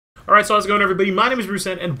Alright, so how's it going, everybody? My name is Bruce,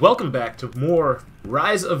 and welcome back to more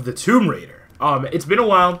Rise of the Tomb Raider. It's been a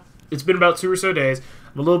while. It's been about 2 or so days.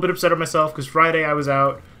 I'm a little bit upset at myself, because Friday I was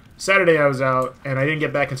out, Saturday I was out, and I didn't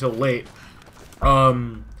get back until late.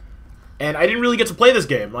 And I didn't really get to play this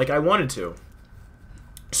game like I wanted to.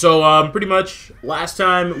 So, pretty much, last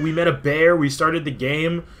time we met a bear, we started the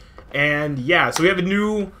game, and yeah, so we have a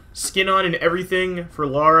new skin on and everything for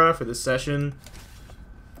Lara for this session.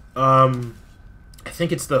 I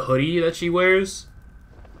think it's the hoodie that she wears.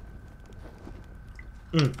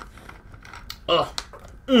 Oh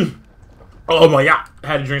my god. I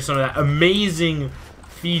had to drink some of that amazing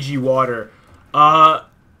Fiji water. I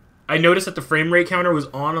noticed that the frame rate counter was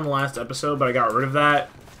on the last episode, but I got rid of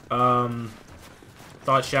that.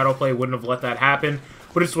 Thought Shadowplay wouldn't have let that happen,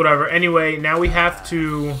 but it's whatever. Anyway, now we have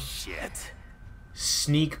to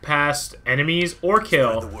sneak past enemies or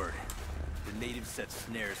kill. The natives set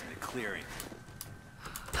snares in the clearing.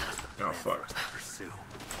 Oh fuck.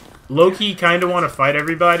 Low-key kind of want to fight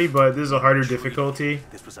everybody, but this is a harder difficulty.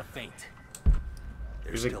 This was a feint.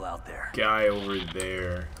 There's still out there. Guy over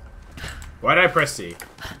there. Why did I press C?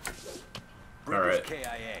 Alright.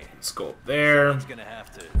 Let's go there. Someone's gonna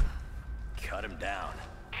have to cut him down.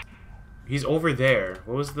 He's over there.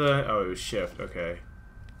 What was the... Oh, it was shift. Okay.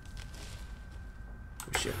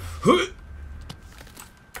 Shift.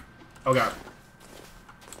 Oh god.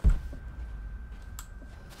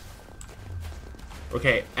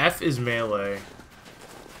 Okay, F is melee.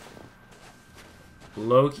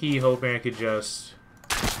 Low-key hoping I could just...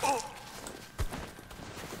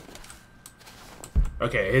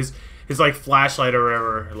 Okay, his like flashlight or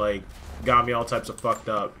whatever like got me all types of fucked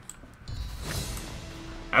up.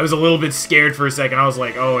 I was a little bit scared for a second. I was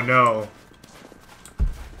like, oh no.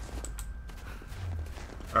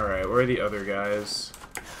 Alright, where are the other guys?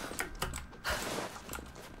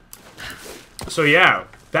 So yeah,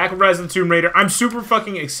 back with Rise of the Tomb Raider. I'm super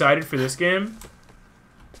fucking excited for this game.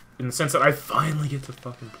 In the sense that I finally get to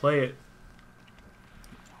fucking play it.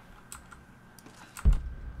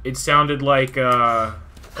 It sounded like, oh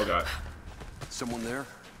god. Someone there?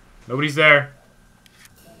 Nobody's there.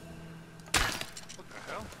 What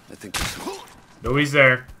the hell? I think this... Nobody's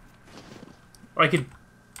there. Oh, I could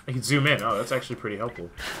zoom in. Oh, that's actually pretty helpful.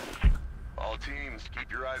 All teams,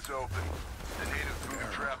 keep your eyes open. The natives booby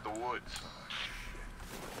trap the woods.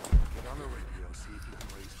 Get on the radio, see if you can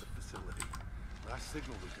raise the facility. Last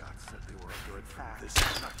signal we got said they were under attack. This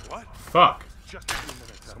is not what? Fuck. Just a few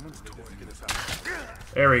minutes. Someone's going to get us out.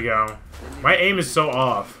 There we go. My aim is so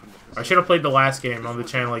off. I should have played the last game on the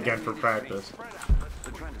channel again for practice.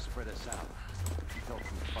 They're trying to spread us out. Tell them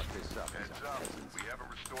to fuck this up. Heads up, we haven't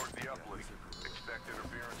restored the uplink. Expect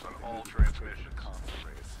interference on all transmissions.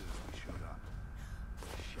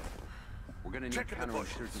 We're gonna need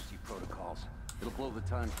counterinsurgency protocols. It'll blow the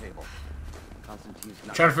timetable. Constantine's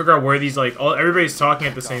I'm trying to figure out where these, like, everybody's talking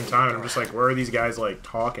at the same time, and I'm just like, where are these guys, like,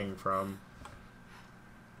 talking from?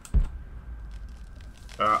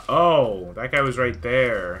 Oh, that guy was right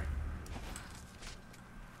there.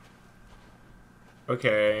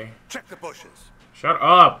 Okay. Check the bushes. Shut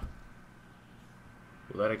up!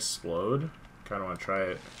 Will that explode? Kinda wanna try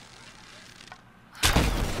it.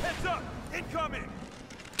 Heads up! Incoming!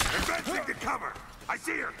 Advancing to cover! I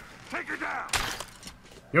see her! Take her down!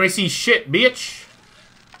 You ain't see shit, bitch!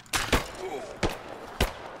 Taking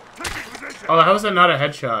position! Oh, how is that not a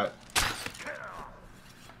headshot?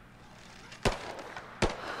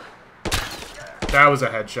 That was a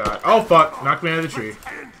headshot. Oh fuck! Knocked me out of the tree.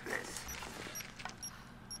 End this.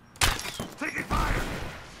 Taking fire!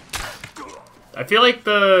 I feel like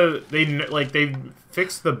they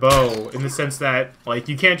fixed the bow in the sense that like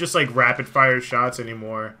you can't just like rapid fire shots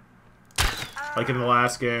anymore, like in the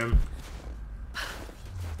last game.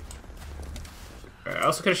 I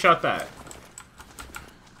also could have shot that.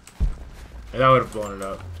 And that would have blown it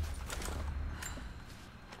up.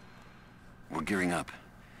 We're gearing up.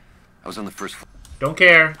 I was on the first floor. Don't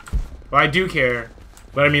care. Well, I do care.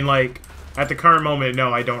 But I mean, like, at the current moment,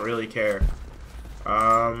 no, I don't really care.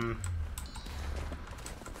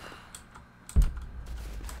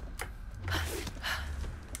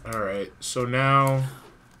 Alright, so now...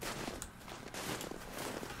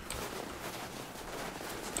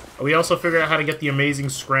 We also figured out how to get the amazing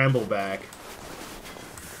scramble back.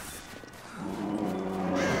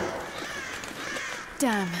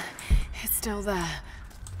 Damn, it's still there.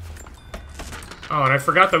 Oh, and I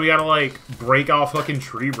forgot that we gotta, like, break off fucking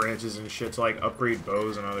tree branches and shit to, like, upgrade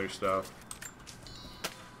bows and other stuff.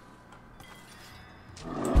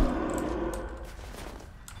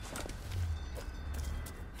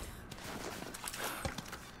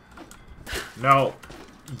 No.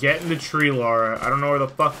 Get in the tree, Laura. I don't know where the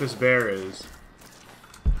fuck this bear is.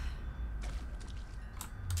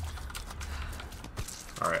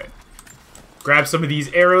 Alright. Grab some of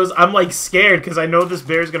these arrows. I'm like scared because I know this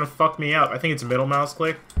bear is gonna fuck me up. I think it's middle mouse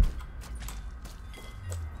click.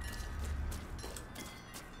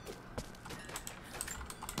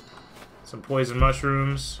 Some poison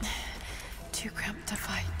mushrooms. Too cramped to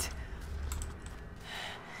fight.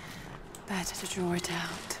 Better to draw it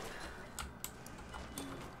out.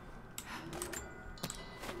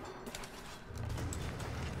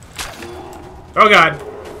 Oh god.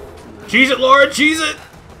 Cheese it, Laura, cheese it!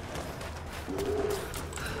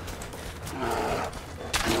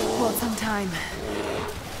 Want some time.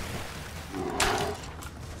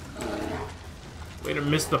 Way to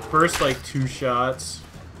miss the first, like, 2 shots.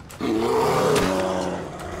 You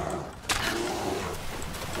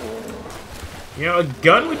know, a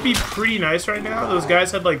gun would be pretty nice right now. Those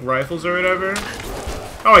guys had, like, rifles or whatever.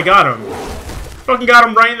 Oh, I got him. Fucking got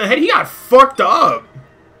him right in the head. He got fucked up.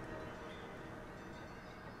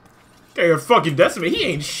 Guy got fucking decimated. He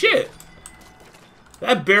ain't shit.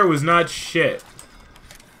 That bear was not shit.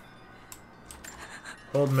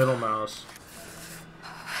 Hold middle mouse.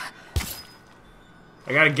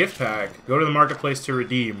 I got a gift pack. Go to the marketplace to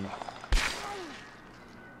redeem.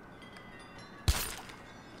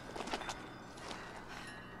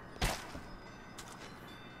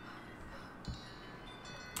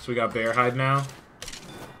 So we got bear hide now.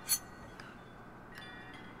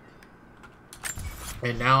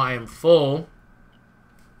 And now I am full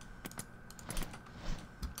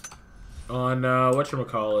on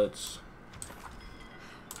whatchamacallits.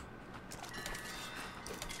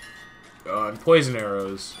 On poison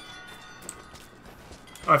arrows.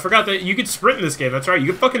 Oh, I forgot that you could sprint in this game. That's right. You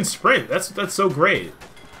can fucking sprint. That's so great.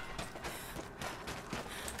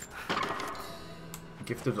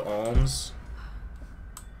 Gift of alms.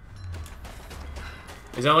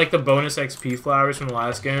 Is that like the bonus XP flowers from the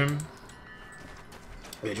last game?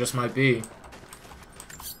 They just might be.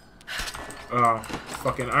 Oh,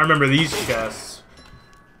 fucking... I remember these chests.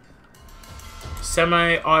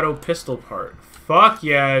 Semi-auto pistol part. Fuck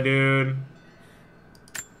yeah, dude.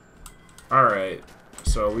 Alright.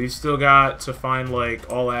 So, we've still got to find, like,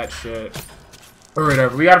 all that shit. Or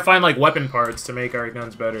whatever. We gotta find, like, weapon parts to make our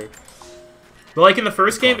guns better. But, like, in the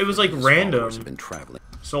first game, it was, like, random.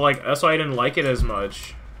 So, like, that's why I didn't like it as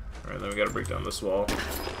much. Alright, then we gotta break down this wall.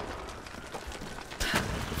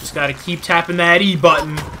 Just gotta keep tapping that E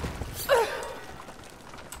button.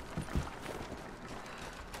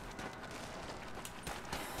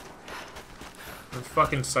 Or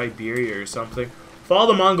fucking Siberia or something. Follow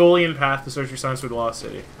the Mongolian path to search for signs for the lost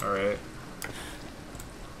city. Alright.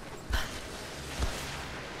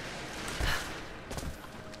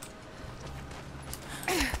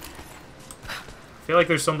 I feel like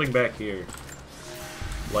there's something back here.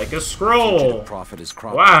 Like a scroll!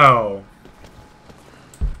 Wow!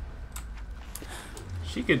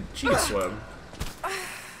 She could swim.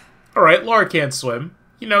 Alright, Laura can't swim.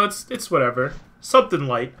 You know, it's whatever. Something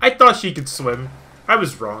light. I thought she could swim. I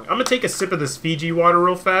was wrong. I'm gonna take a sip of this Fiji water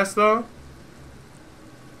real fast, though.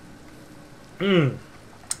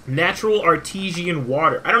 Natural artesian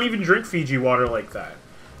water. I don't even drink Fiji water like that.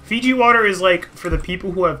 Fiji water is, like, for the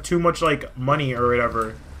people who have too much, like, money or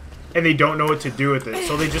whatever. And they don't know what to do with it.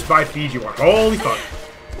 So they just buy Fiji water. Holy fuck.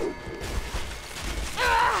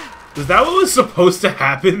 Was that what was supposed to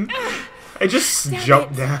happen? I just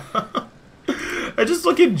jumped down. I just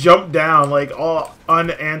fucking jumped down, like, all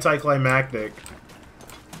anticlimactic.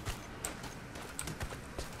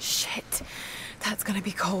 Shit. That's gonna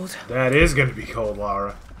be cold. That is gonna be cold,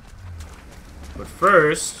 Laura. But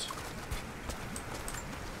first,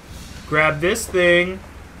 grab this thing,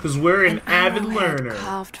 because we're an avid learner.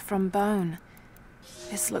 Carved from bone.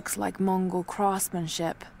 This looks like Mongol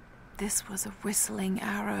craftsmanship. This was a whistling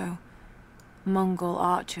arrow. Mongol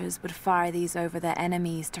archers would fire these over their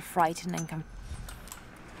enemies to frighten and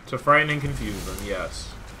confuse them, yes.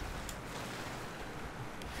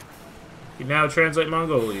 You now translate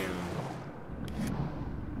Mongolian.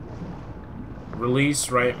 Release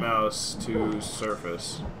right mouse to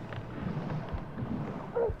surface.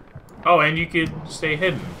 Oh, and you could stay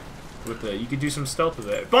hidden with it. You could do some stealth with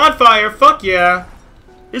it. Bonfire! Fuck yeah!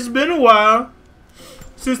 It's been a while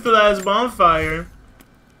since the last bonfire.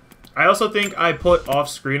 I also think I put off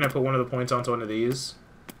screen, I put one of the points onto one of these.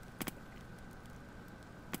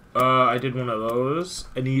 I did one of those.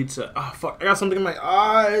 I need to... Oh, fuck. I got something in my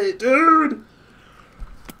eye, dude!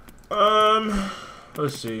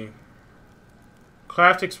 Let's see.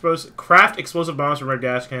 Craft explosive bombs from red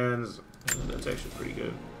gas cans. That's actually pretty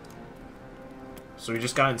good. So we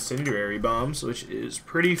just got incendiary bombs, which is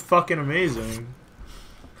pretty fucking amazing.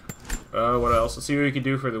 What else? Let's see what we can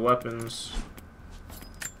do for the weapons.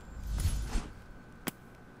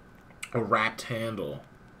 A wrapped handle.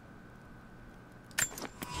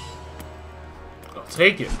 I'll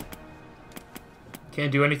take it.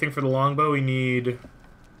 Can't do anything for the longbow. We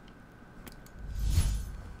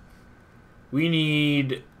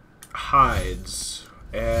need hides.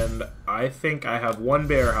 And I think I have one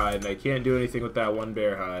bear hide, and I can't do anything with that one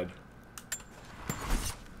bear hide.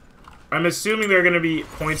 I'm assuming there are going to be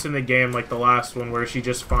points in the game, like the last one, where she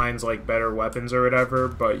just finds, like, better weapons or whatever,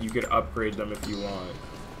 but you could upgrade them if you want.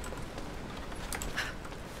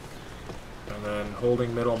 And then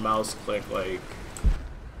holding middle mouse click, like...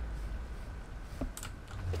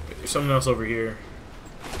 There's something else over here.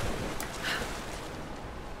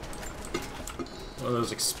 One of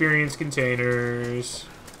those experience containers.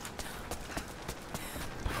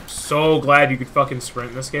 I'm so glad you could fucking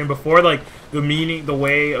sprint in this game. Before, like, the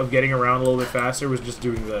way of getting around a little bit faster was just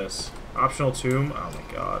doing this. Optional tomb. Oh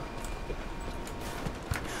my god.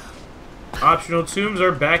 Optional tombs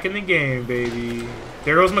are back in the game, baby.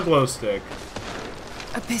 There goes my glow stick.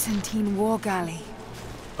 A Byzantine war galley.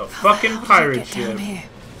 A fucking pirate How did it get down ship. here?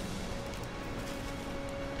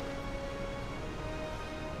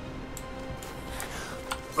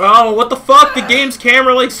 Oh, what the fuck? The game's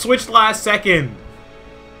camera, like, switched last second.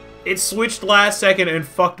 It switched last second and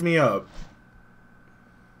fucked me up.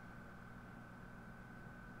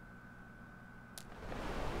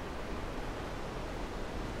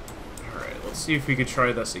 Alright, let's see if we could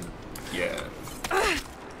try this again.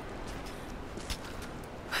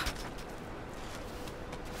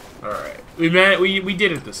 Alright. We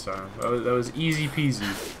did it this time. That was easy peasy.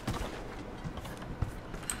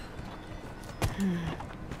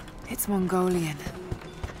 It's Mongolian.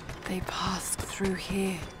 They passed through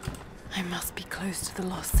here. I must be close to the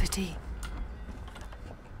lost city.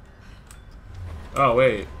 Oh,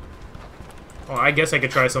 wait. Oh, I guess I could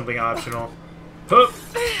try something optional. Hup.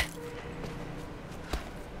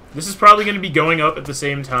 This is probably going to be going up at the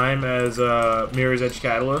same time as Mirror's Edge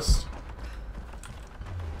Catalyst.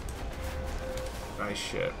 Nice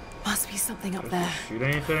shit. Must be something up there. Shoot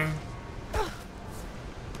anything?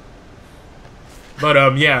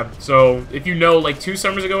 But, yeah, so, if you know, like, 2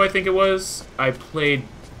 summers ago, I think it was, I played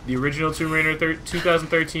the original Tomb Raider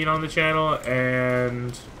 2013 on the channel,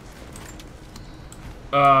 and,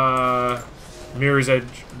 Mirror's Edge,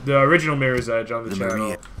 the original Mirror's Edge on the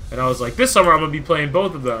channel, and I was like, this summer I'm gonna be playing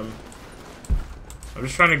both of them. I'm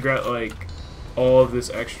just trying to get, like, all of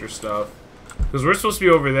this extra stuff, because we're supposed to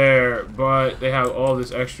be over there, but they have all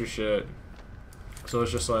this extra shit, so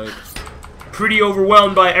it's just like... pretty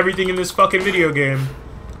overwhelmed by everything in this fucking video game.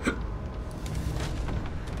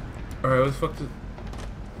 Alright, what the fuck did...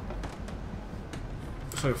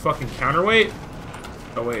 It's like a fucking counterweight?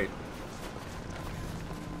 Oh, wait.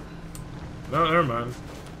 No, never mind.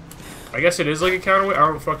 I guess it is like a counterweight? I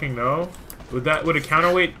don't fucking know. Would a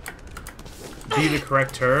counterweight be the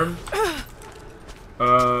correct term?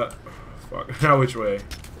 Fuck. Now which way?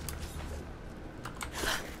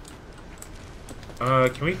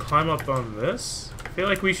 Can we climb up on this? I feel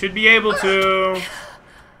like we should be able to.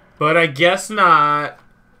 But I guess not.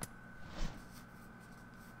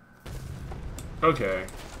 Okay.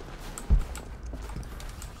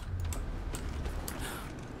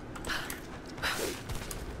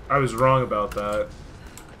 I was wrong about that.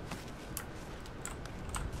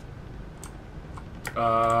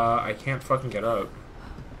 I can't fucking get up.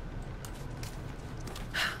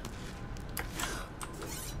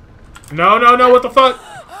 No, no, no, what the fuck?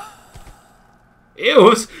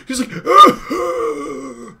 Ew, he's like...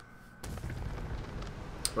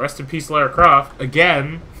 Rest in peace, Lara Croft.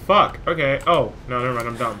 Again. Fuck. Okay. Oh, no, never mind,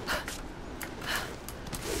 I'm dumb.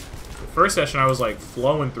 The first session, I was, like,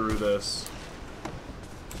 flowing through this.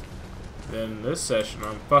 Then this session,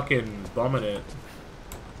 I'm fucking bumming it.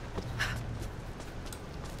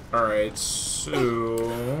 Alright,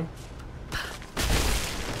 so...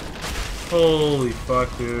 Holy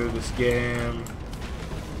fuck, dude, this game.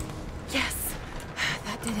 Yes,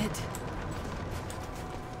 that did it.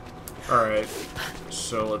 Alright,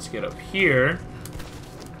 so let's get up here.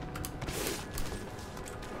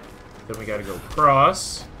 Then we gotta go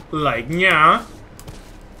across. Like, yeah.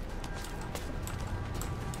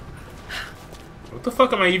 What the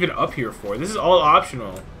fuck am I even up here for? This is all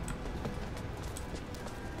optional.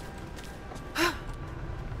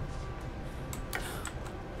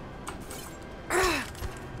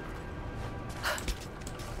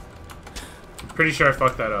 Pretty sure I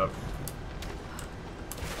fucked that up.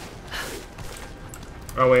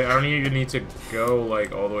 Oh wait, I don't even need to go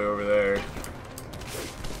like all the way over there.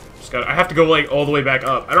 I have to go, like, all the way back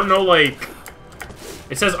up. I don't know, like...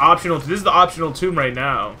 It says optional. This is the optional tomb right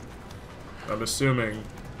now. I'm assuming.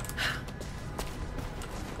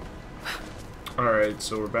 Alright,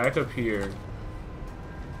 so we're back up here.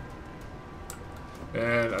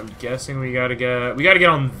 And I'm guessing we gotta get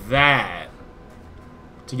on that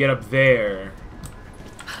to get up there.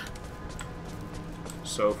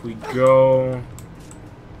 So if we go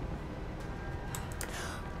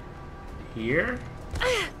here,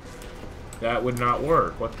 that would not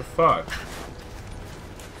work. What the fuck?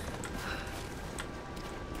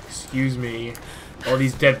 Excuse me. All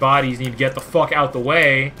these dead bodies need to get the fuck out the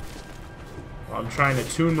way. I'm trying to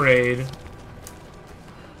tomb raid.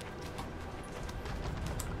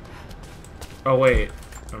 Oh wait,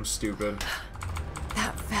 I'm stupid.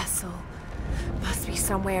 That vessel must be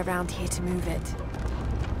somewhere around here to move it.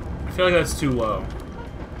 I feel like that's too low.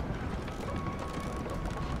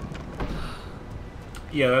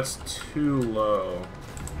 Yeah, that's too low.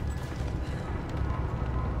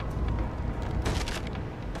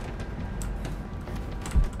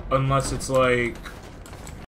 Unless it's like...